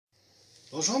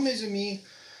Bonjour mes amis,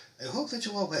 I hope that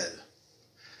you are well.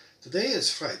 Today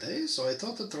is Friday, so I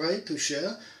thought I'd try to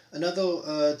share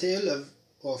another tale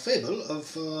or fable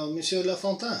of Monsieur La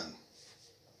Fontaine.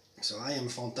 So I am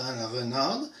Fontaine la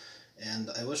Renard, and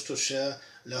I wish to share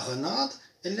Le Renard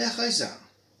et les raisins,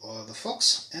 or the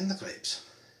fox and the grapes.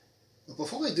 But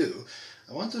before I do,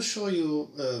 I want to show you,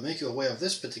 make you aware of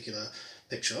this particular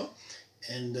picture,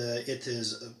 and it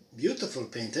is a beautiful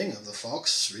painting of the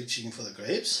fox reaching for the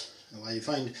grapes. And what I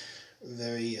find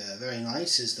very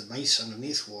nice is the mice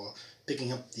underneath who are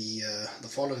picking up the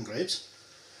fallen grapes.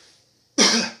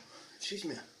 Excuse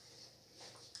me.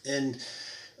 And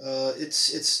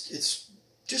it's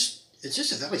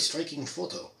just a very striking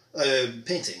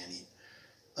painting. I mean,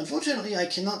 unfortunately, I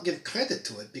cannot give credit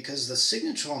to it because the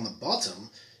signature on the bottom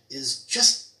is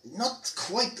just not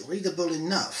quite readable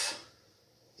enough.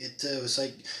 It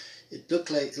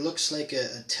looks like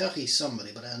a Terry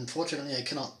somebody, but unfortunately, I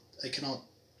cannot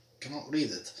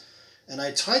read it. And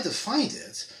I tried to find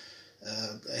it.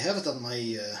 I have it on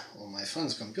my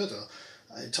friend's computer.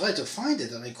 I tried to find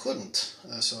it and I couldn't.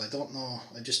 So I don't know.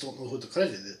 I just don't know who to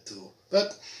credit it to.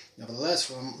 But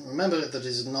nevertheless, remember that it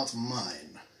is not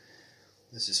mine.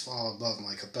 This is far above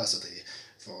my capacity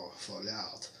for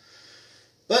l'art.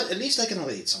 But at least I can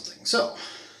read something. So,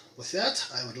 with that,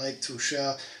 I would like to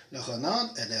share Le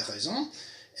Renard et les raisins,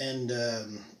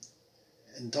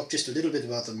 and talk just a little bit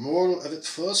about the moral of it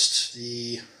first.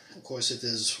 Of course, it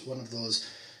is one of those,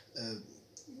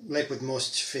 like with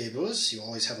most fables, you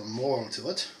always have a moral to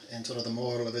it, and sort of the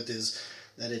moral of it is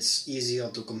that it's easier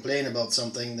to complain about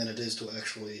something than it is to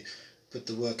actually put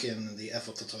the work in and the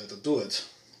effort to try to do it.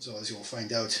 So as you'll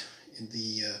find out in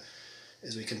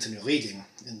as we continue reading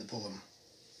in the poem.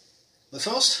 But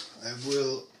first, I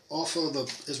will offer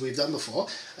as we've done before,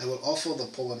 I will offer the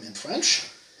poem in French,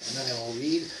 and then I will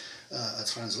read a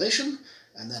translation,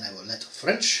 and then I will let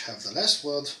French have the last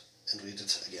word and read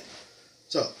it again.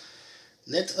 So,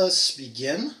 let us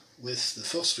begin with the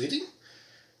first reading,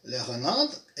 Le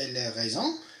Renard et les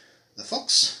raisins, the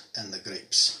fox and the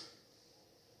grapes.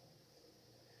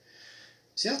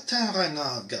 Certains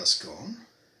renards gascons,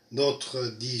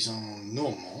 d'autres disons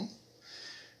normands,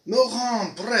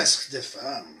 mourant presque de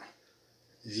faim,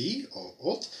 vie ou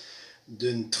hôte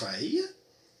d'une treille.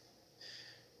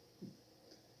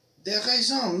 Des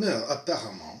raisins meurent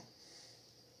apparemment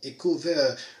et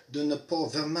couverts d'une peau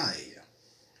vermeille.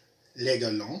 Le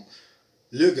galant,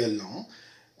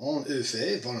 ont eux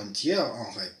fait volontiers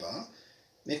un repas,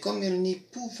 mais comme ils n'y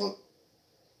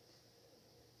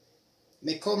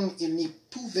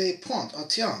pouvaient point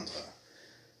atteindre.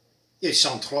 Ils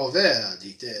sont trop verts,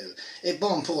 dit-elle, et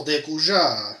bons pour des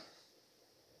goujats.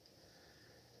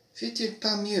 Fait-il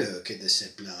pas mieux que de se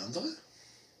plaindre?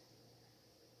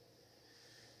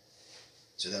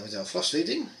 So that was our first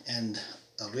reading, and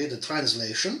I'll read a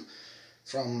translation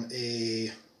from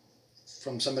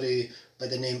somebody by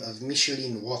the name of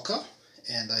Micheline Walker,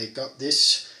 and I got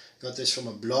this from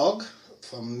a blog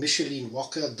from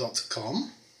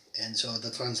michelinewalker.com, and so the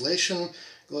translation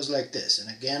goes like this. And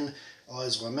again,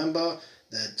 always remember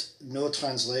that no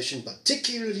translation,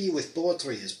 particularly with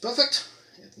poetry, is perfect.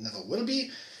 It never will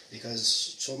be,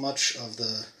 because so much of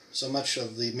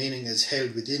the meaning is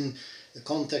held within the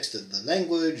context of the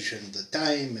language and the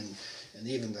time and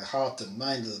even the heart and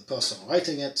mind of the person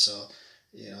writing it. So,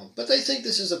 but I think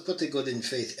this is a pretty good in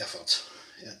faith effort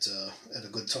at a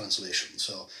good translation.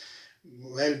 So,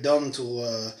 well done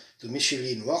to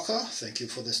Micheline Walker. Thank you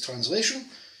for this translation.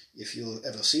 If you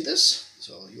ever see this,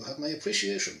 so you have my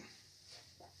appreciation.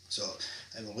 So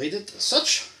I will read it as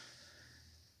such.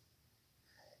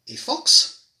 A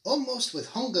fox, almost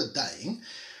with hunger dying,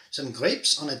 some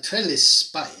grapes on a trellis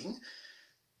spying,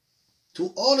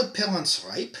 to all appearance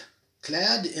ripe,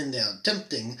 clad in their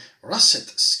tempting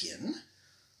russet skin,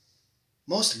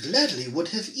 most gladly would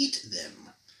have eat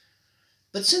them.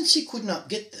 But since he could not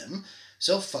get them,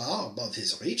 so far above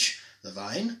his reach, the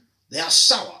vine, they are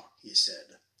sour, he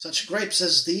said. Such grapes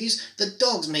as these, the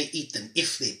dogs may eat them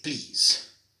if they please.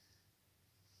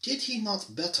 Did he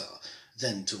not better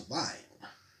than to wine?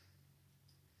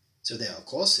 So there, of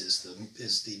course, is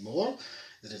the moral,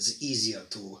 that it's easier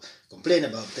to complain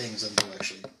about things than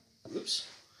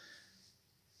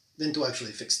to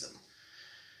actually fix them.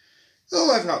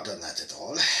 Oh, I've not done that at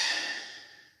all.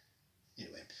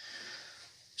 Anyway,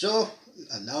 so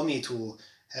allow me to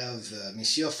have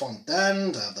Monsieur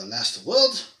Fontaine have the last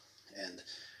word, and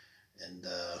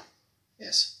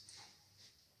yes.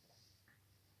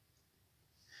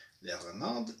 Les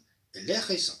renards et les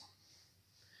raisins.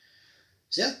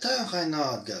 Certains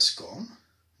renards gascons,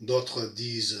 d'autres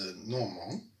disent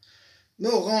normands,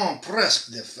 mourant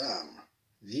presque de faim,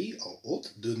 vit au haut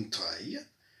d'une taille,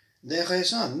 des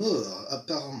raisins mûrs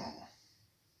apparemment,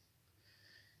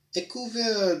 et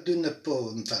couverts d'une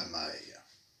peau vermeille.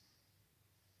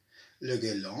 Le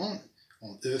gueulant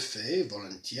en eût fait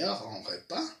volontiers en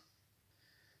repas,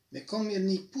 mais comme il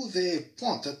n'y pouvait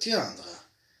point atteindre,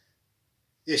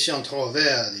 et s'en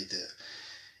trouvait, dit-il,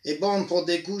 et bon pour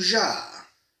des goujats,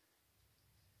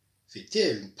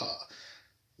 fit-il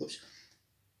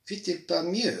pas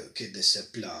mieux que de se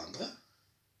plaindre?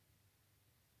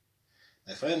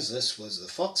 My friends, this was The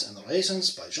Fox and the Raisins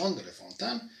by Jean de La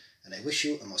Fontaine, and I wish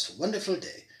you a most wonderful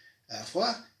day. Au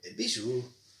revoir et bisous.